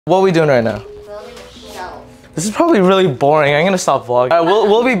What are we doing right now? Building a shelf. This is probably really boring. I'm gonna stop vlogging. All right,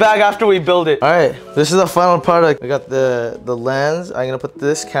 we'll be back after we build it. All right, this is the final product. We got the lens. I'm gonna put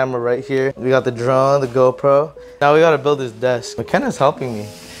this camera right here. We got the drone, the GoPro. Now we gotta build this desk. McKenna's helping me.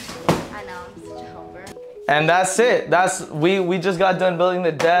 I know, I'm such a helper. And that's it. We just got done building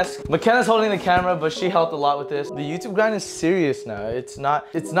the desk. McKenna's holding the camera, but she helped a lot with this. The YouTube grind is serious now. It's not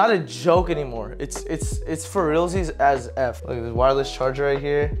a joke anymore. It's for realsies as F. Look at this wireless charger right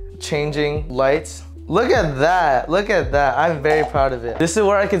here. Changing lights. Look at that. Look at that. I'm very proud of it. This is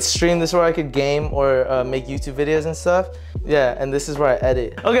where I could stream. This is where I could game or make YouTube videos and stuff. Yeah, and this is where I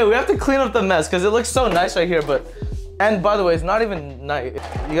edit. Okay, we have to clean up the mess because it looks so nice right here, but, and by the way, it's not even nice.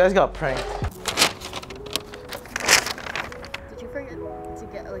 You guys got pranked. Did you forget to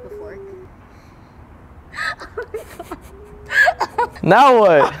get like a fork? Oh my god. Now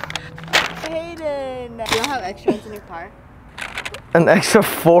what? Hayden. You don't have extras in your car? An extra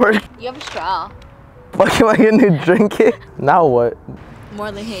fork? You have a straw. What, am I gonna drink it? Now what?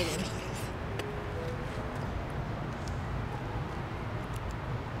 More than Hayden.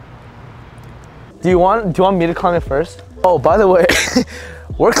 Do you want me to climb it first? Oh, by the way,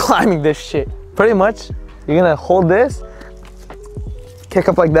 we're climbing this shit. Pretty much, you're gonna hold this, kick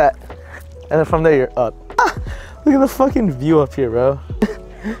up like that, and then from there you're up. Ah, look at the fucking view up here, bro.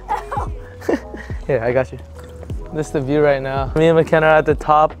 Here, I got you. This is the view right now. Me and McKenna are at the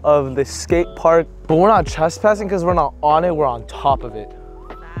top of the skate park, but we're not trespassing because we're not on it, we're on top of it.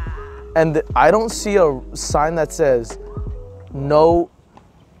 And I don't see a sign that says no.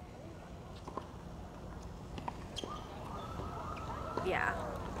 Yeah.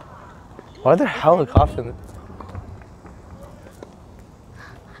 Why are there helicopters?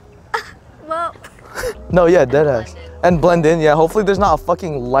 Well. No, yeah, deadass. And blend in, yeah. Hopefully there's not a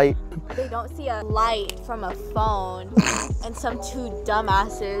fucking light. They don't see a light from a phone and some two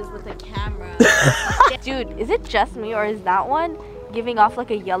dumbasses with a camera. Dude, is it just me or is that one giving off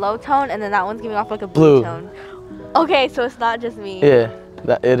like a yellow tone and then that one's giving off like a blue tone? Okay, so it's not just me. Yeah,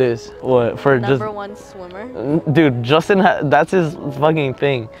 it is. What, for just... Number one swimmer? Dude, Justin, that's his fucking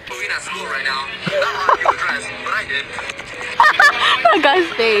thing. Moving at school right now. Not a lot of people dress, but I did. That guy's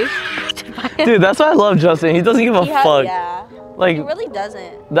face. Dude, that's why I love Justin. He doesn't give a fuck. Yeah. Like, he really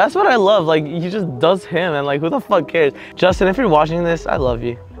doesn't. That's what I love. Like, he just does him, and like, who the fuck cares? Justin, if you're watching this, I love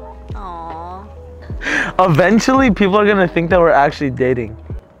you. Aww. Eventually, people are gonna think that we're actually dating.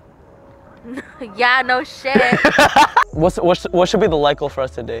 Yeah, no shit. What should be the like goal for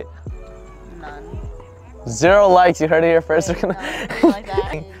us to date? None. 0 likes. You heard it here first. Nothing like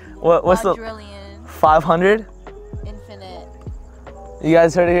that. What's the Quadrillion. 500? Infinite. You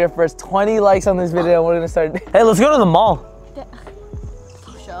guys heard it here first. 20 likes on this video and we're gonna start. Hey, let's go to the mall.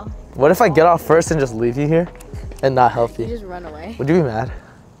 Show. What if I get off first and just leave you here and not help you? You just run away. Would you be mad?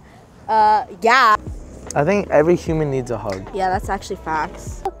 Yeah. I think every human needs a hug. Yeah, that's actually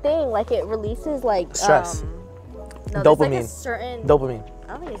facts. The thing, like it releases like stress. No, Dopamine. like a certain. Dopamine. I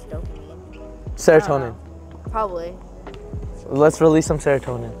don't think it's dopamine. Serotonin. Probably. Let's release some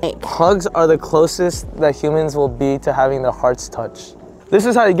serotonin. Hugs are the closest that humans will be to having their hearts touch. This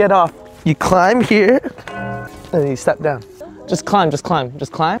is how you get off. You climb here and then you step down. Just climb, just climb,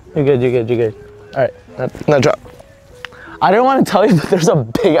 just climb. You're good, you're good, you're good. All right, now drop. I didn't want to tell you, but there's a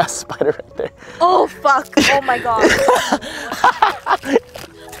big ass spider right there. Oh fuck! Oh my god.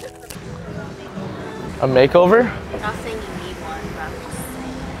 A makeover? I'm not saying you need one, but I'm just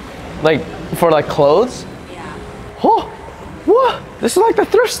saying. Like, for like clothes? Yeah. Oh, what? This is like the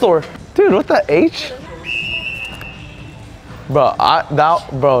thrift store. Dude, what the H? Bro,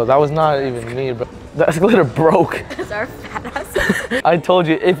 that was not even me, bro. The escalator broke. That's our fat ass. I told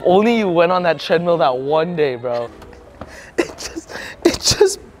you, if only you went on that treadmill that one day, bro. It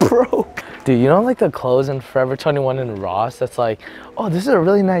just broke. Dude, you know like the clothes in Forever 21 and Ross that's like, oh, this is a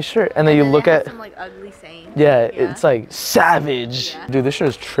really nice shirt. And then you look at some like ugly saying. Yeah, it's like savage. Yeah. Dude, this shirt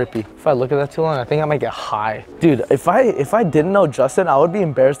is trippy. If I look at that too long, I think I might get high. Dude, if I didn't know Justin, I would be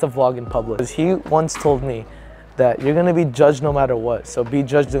embarrassed to vlog in public. Because he once told me that you're gonna be judged no matter what. So be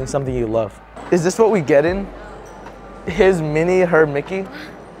judged doing something you love. Is this what we get in? His Minnie, her Mickey? If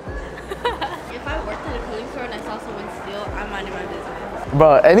I worked at a clothing store and I saw someone steal, I'm minding my business.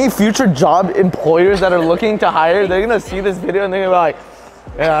 Bro, any future job employers that are looking to hire, they're gonna see this video and they're gonna be like,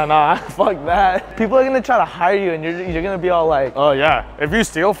 yeah, nah, fuck that. People are gonna try to hire you and you're gonna be all like, oh yeah, if you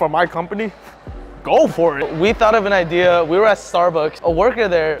steal from my company, go for it. We thought of an idea. We were at Starbucks. A worker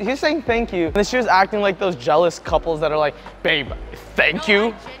there, he's saying thank you. And she was acting like those jealous couples that are like, babe, thank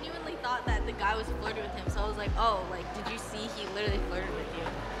you. I genuinely thought that the guy was flirting with him. So I was like, oh, like, did you see he literally flirted with you?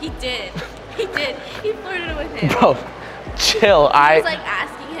 He did. He did. He flirted with him. Bro, chill. I was like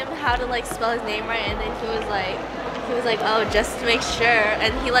asking him how to like spell his name right, and then he was like, oh, just to make sure,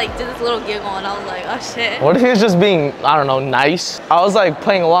 and he like did this little giggle, and I was like, oh shit. What if he was just being, I don't know, nice? I was like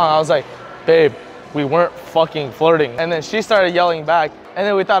playing along. I was like, babe, we weren't fucking flirting. And then she started yelling back, and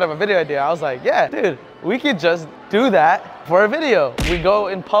then we thought of a video idea. I was like, yeah, dude, we could just do that for a video. We go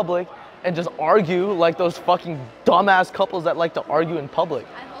in public and just argue like those fucking dumbass couples that like to argue in public.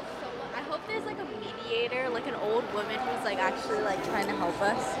 I hope there's like a mediator, like an old woman who's like actually like trying to help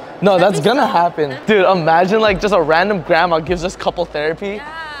us. No, that's gonna happen. Dude, imagine like just a random grandma gives us couple therapy.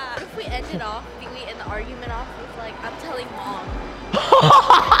 Yeah. If we ended off, we end the argument off with like, I'm telling mom.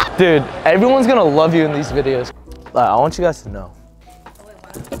 Dude, everyone's gonna love you in these videos. I want you guys to know.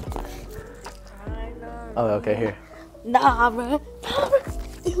 Oh, okay, here. Nah, bro.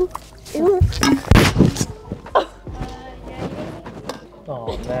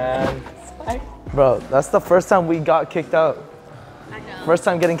 Oh man. Bro, that's the first time we got kicked out. I know. First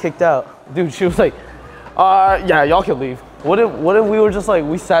time getting kicked out. Dude, she was like, yeah, y'all can leave. What if we were just like,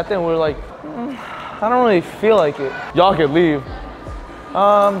 we sat there and we were like, I don't really feel like it. Y'all can leave.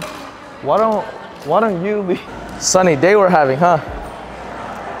 Why don't you leave? Sunny day we're having, huh?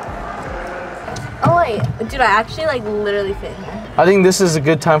 Oh wait, dude, I actually like literally fit here. I think this is a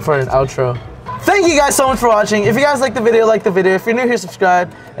good time for an outro. Thank you guys so much for watching. If you guys like the video, like the video. If you're new here,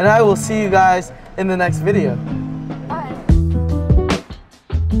 subscribe. And I will see you guys in the next video.